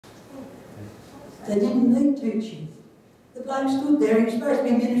They didn't need teaching. The bloke stood there, he was supposed to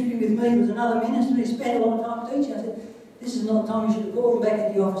be ministering with me, there was another minister, he spent a lot of time teaching. I said, this is not the time, you should have called him back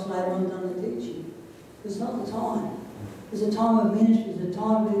at the office later on and done the teaching. It's not the time. It's a time of ministry, it's a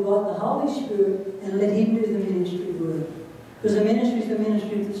time to invite the Holy Spirit and let Him do the ministry work. Because the ministry is the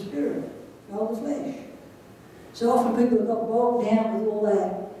ministry of the Spirit, not the flesh. So often people have got bogged down with all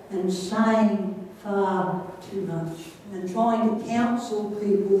that and saying far too much and trying to counsel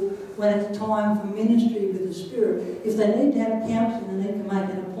people when it's time for ministry with the Spirit. If they need to have counselling, they need to make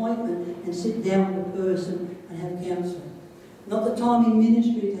an appointment and sit down with the person and have counselling. Not the time in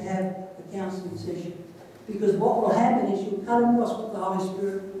ministry to have a counselling session. Because what will happen is you'll cut across what the Holy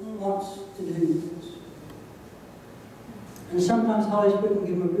Spirit wants to do. And sometimes the Holy Spirit will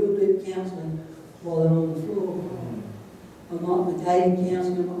give them a real deep counselling while they're on the floor. I'm not negating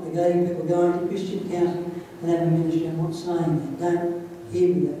counselling, I'm not negating people going to Christian counselling and having ministry. I'm not saying that. Don't hear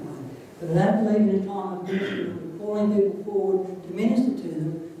me that way. But I don't believe in a time of ministry when we're calling people forward to minister to them,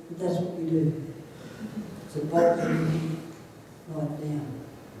 but that's what we do. So bolt them right down.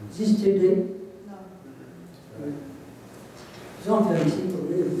 Is this too deep? It's not very simple,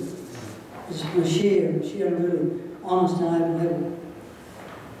 really. I just want to share a really honest and open level.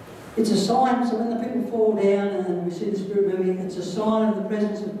 It's a sign, so when the people fall down and we see the Spirit moving, it's a sign of the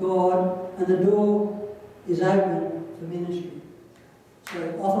presence of God, and the door is open for ministry. So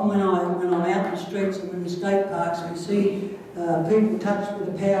often when I'm out in the streets and in the skate parks, we see people touched with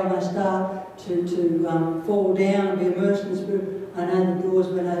the power and they start to fall down and be immersed in the Spirit. I know the door's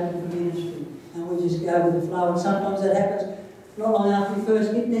been open for ministry. And we just go with the flow. And sometimes that happens not long after we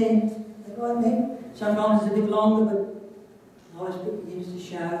first get there. They got me. Sometimes it's a bit longer, but the Holy Spirit begins to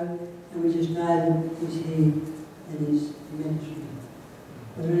show, and we just know that He's here and He's ministry.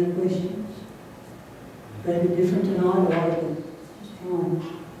 Are there any questions? Is that a bit different tonight, or I can just try and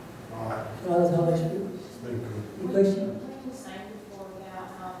flow with the Holy Spirit? Any questions? What you were saying before about,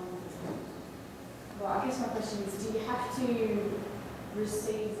 well, I guess my question is, do you have to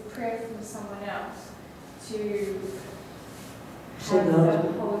receive prayer from someone else to have the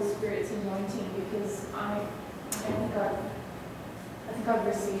Holy Spirit's anointing? Because I think I've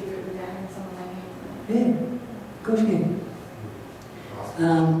received it without having someone lay hands on me. Yeah, of course you can.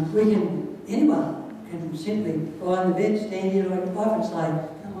 Anyone can simply lie in the bed, stand here like a wife and say,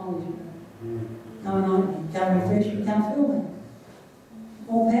 come on, come on, come refresh me, come fill me.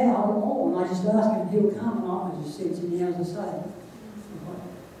 All power, all. And I just ask Him, He'll come, and I just sense Him now as I say.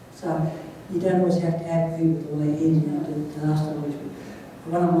 So you don't always have to have people to lay hands on to ask the Holy Spirit.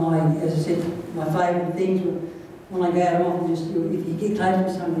 One of my, as I said, my favourite things when I go out, I often just do it. If you get close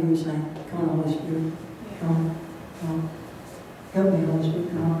to somebody, you say, come on, Holy Spirit, come on, come on. Help me, Holy Spirit,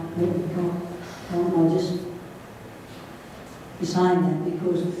 come on, help me, come on, come on. I just be saying that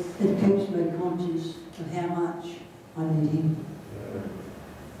because it keeps me conscious of how much I need Him.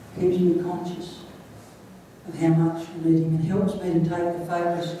 It keeps me conscious of how much I need Him. It helps me to take the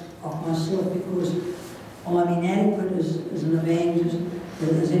focus off myself because I'm inadequate as an evangelist,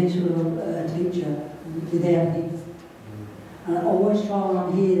 as any sort of teacher without Him. And I always try when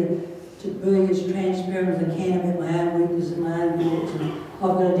I'm here to be as transparent as I can about my own weaknesses and my own faults. And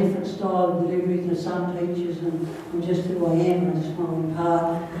I've got a different style of delivery than some teachers, and I'm just who I am, and I just want to impart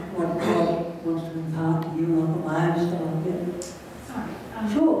what God wants to impart to you, and I've got my own style. Yeah.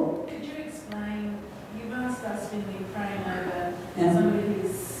 Sorry. Sure. Could you explain, you've asked us when we're praying over somebody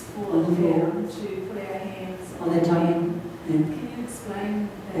who's fallen down to put our hands on their tongue. Yeah. Can you explain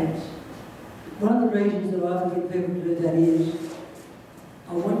that? Yes. One of the reasons that I often get people to do that is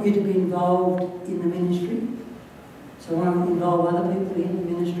I want you to be involved in the ministry. So when I involve other people in the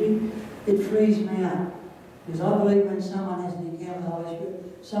ministry, it frees me up. Because I believe when someone has an encounter with the Holy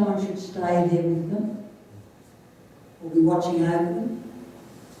Spirit, someone should stay there with them or be watching over them.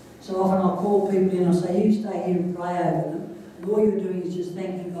 So often I'll call people in and I'll say, you stay here and pray over them. And all you're doing is just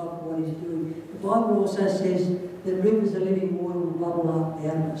thanking God for what He's doing. The Bible also says that rivers of living water will bubble up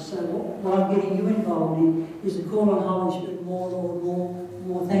out of us. So what I'm getting you involved in is to call on Holy Spirit more, Lord, more.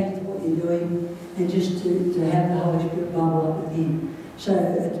 Thank you for what you're doing, and just to have the Holy Spirit bubble up with Him. So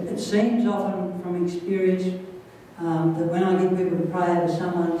it seems often from experience that when I get people to pray over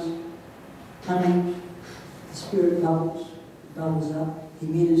someone's tummy, the Spirit bubbles up, He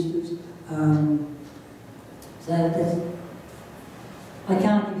ministers. So that's, I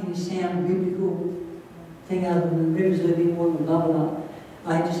can't give you any sound biblical thing other than rivers of living water will bubble up.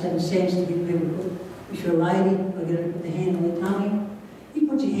 I just have a sense to get people to put, if you're a lady, I get to put the hand on their tummy. You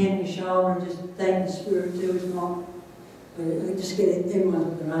put your hand on your shoulder and just thank the Spirit too. It's not, I just get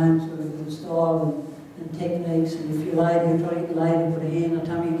everyone's got their own sort of style and techniques, and if you're lady, try to get a lady to put a hand on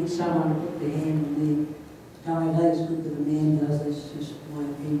tummy, get someone to put their hand on the tummy. That's good that a man does, that's just my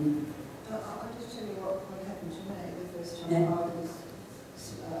opinion. I'll just tell you what happened to me the first time Yeah. I was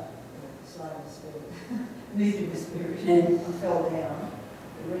slowing the spirit, moving the spirit. Yeah. I fell down.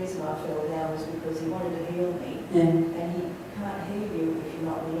 The reason I fell down was because he wanted to heal me, Yeah. and he can't heal you if you're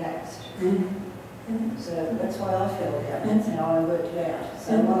not relaxed. Yeah. So that's why I fell down. That's how I worked it out.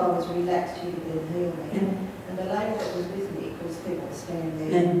 So while I was relaxed, he could then heal me. And the lady that was with me, because people were standing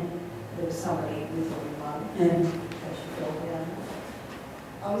there, there was somebody with her in one, and she fell down.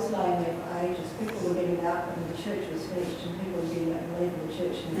 I was laying there for ages. People were getting up and the church was finished, and people were getting up and leaving the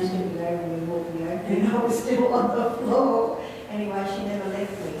church and stepping over and walking over, and I was still on the floor. Anyway, she never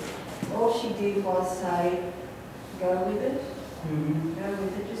left me. All she did was say, go with it. Go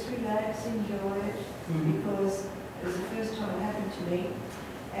with it, just relax, enjoy it, because it was the first time it happened to me,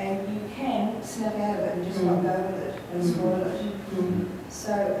 and you can snap out of it and just not go with it and spoil it.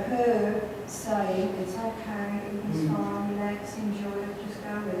 So her saying, it's okay, it's fine, relax, enjoy it, just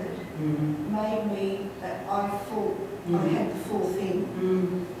go with it, made me that I had the full thing.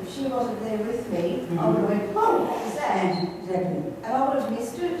 If she wasn't there with me, I would have went, oh, what was that? Exactly. And I would have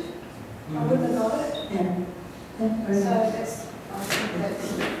missed it. I wouldn't have got it. So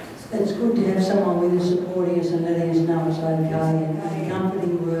it's good to have someone with us supporting us and letting us know it's okay, and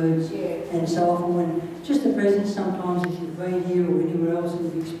comforting words. And so often when just the presence sometimes, if you've been here or anywhere else and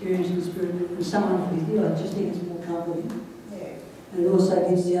you've experienced the Spirit, and someone's with you, I just think it's more comforting. And it also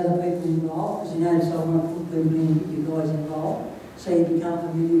gets the other people involved, because you notice I want to put people in, get you guys involved, so you become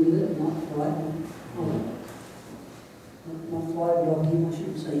familiar with it and not frightened. Not frightened of him, I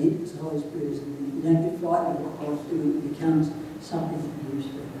shouldn't say it, it's the Holy Spirit, isn't it? You don't get frightened of what God's doing, it becomes something that you're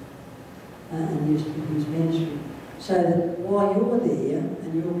used to, and used to his ministry. So that while you're there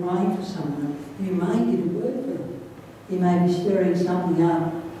and you're praying for someone, you may get a word for them. He may be stirring something up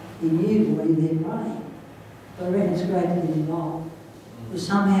in you while you're there praying. But I reckon it's great to get involved. Because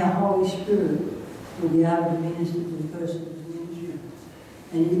somehow Holy Spirit will be able to minister to the person who's ministering.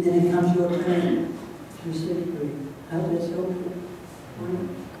 And then it comes your turn to receive it. I hope that's helpful.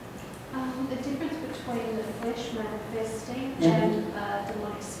 The difference between the flesh manifesting and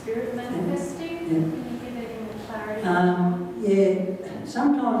demonic spirit manifesting, can you give any more clarity?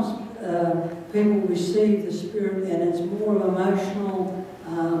 Sometimes people receive the Spirit and it's more emotional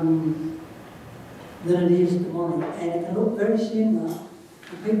than it is demonic. And it can look very similar.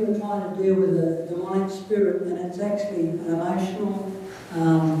 And people are trying to deal with a demonic spirit, and it's actually an emotional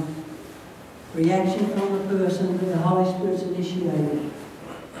reaction from the person that the Holy Spirit's initiated.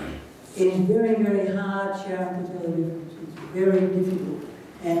 It is very, very hard, Sharon, to tell the difference. It's very difficult.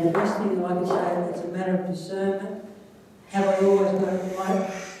 And the best thing that I can say, it's a matter of discernment. Have I always got it right?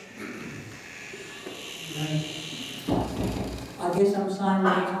 No. I guess I'm saying all the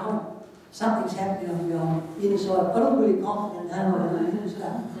time, something's happening on the inside. I don't really confident that I know and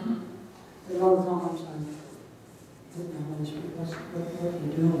stuff. But a lot of the time I'm saying, what are you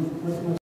doing?